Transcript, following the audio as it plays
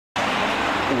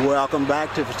Welcome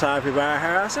back to Photography by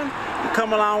Harrison.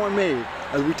 Come along with me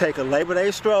as we take a Labor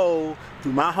Day stroll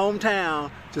through my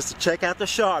hometown just to check out the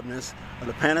sharpness of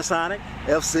the Panasonic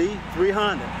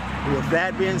FZ300. With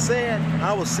that being said,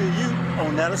 I will see you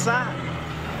on the other side.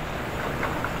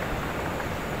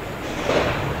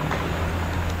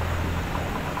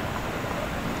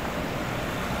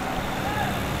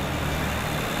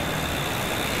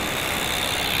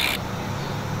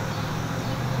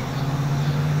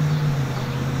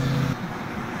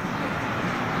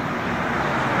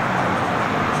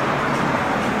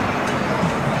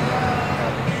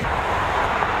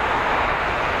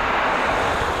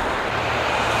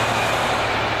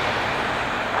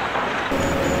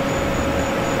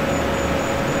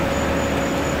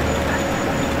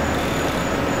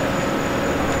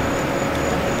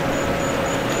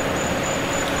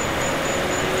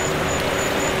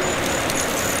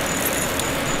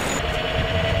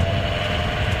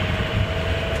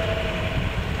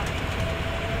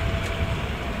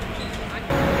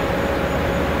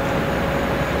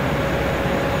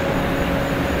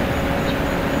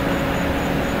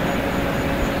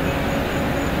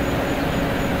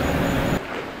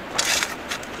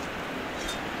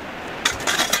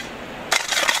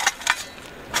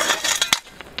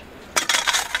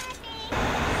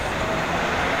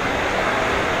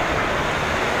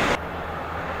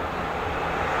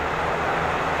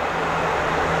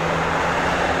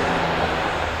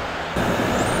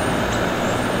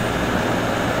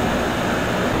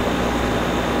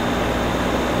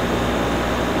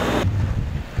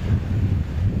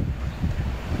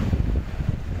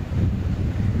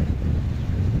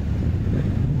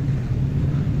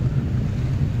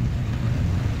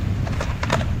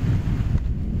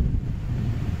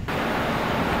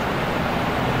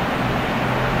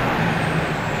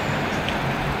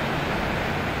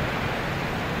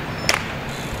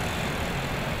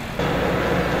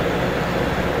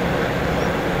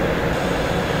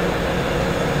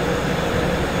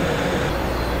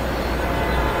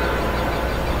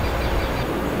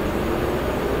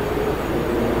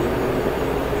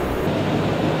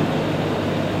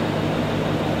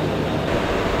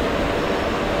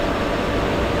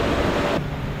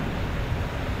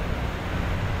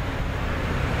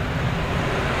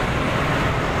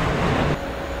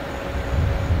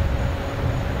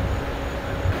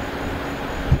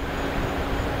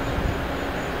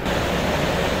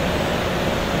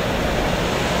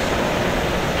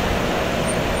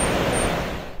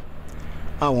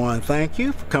 I want to thank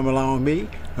you for coming along with me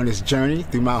on this journey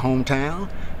through my hometown,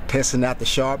 testing out the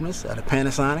sharpness of the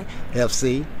Panasonic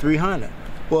FZ300.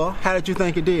 Well, how did you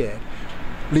think it did?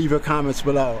 Leave your comments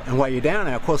below. And while you're down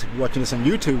there, of course, if you're watching this on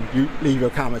YouTube, you leave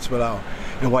your comments below.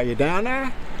 And while you're down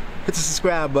there, hit the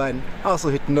subscribe button. Also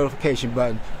hit the notification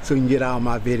button so you can get all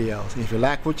my videos. And if you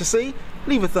like what you see,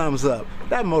 leave a thumbs up.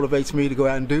 That motivates me to go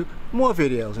out and do more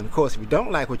videos. And of course, if you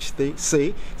don't like what you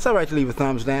see, it's alright to leave a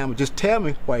thumbs down, but just tell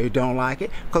me why you don't like it,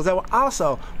 because that will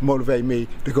also motivate me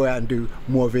to go out and do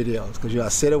more videos. Because I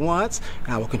said it once,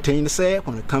 and I will continue to say it: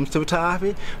 when it comes to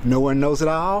photography, no one knows it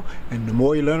all, and the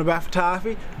more you learn about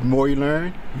photography, the more you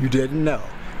learn you didn't know.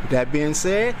 With that being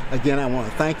said, again, I want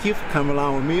to thank you for coming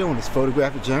along with me on this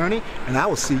photographic journey, and I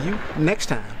will see you next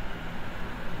time.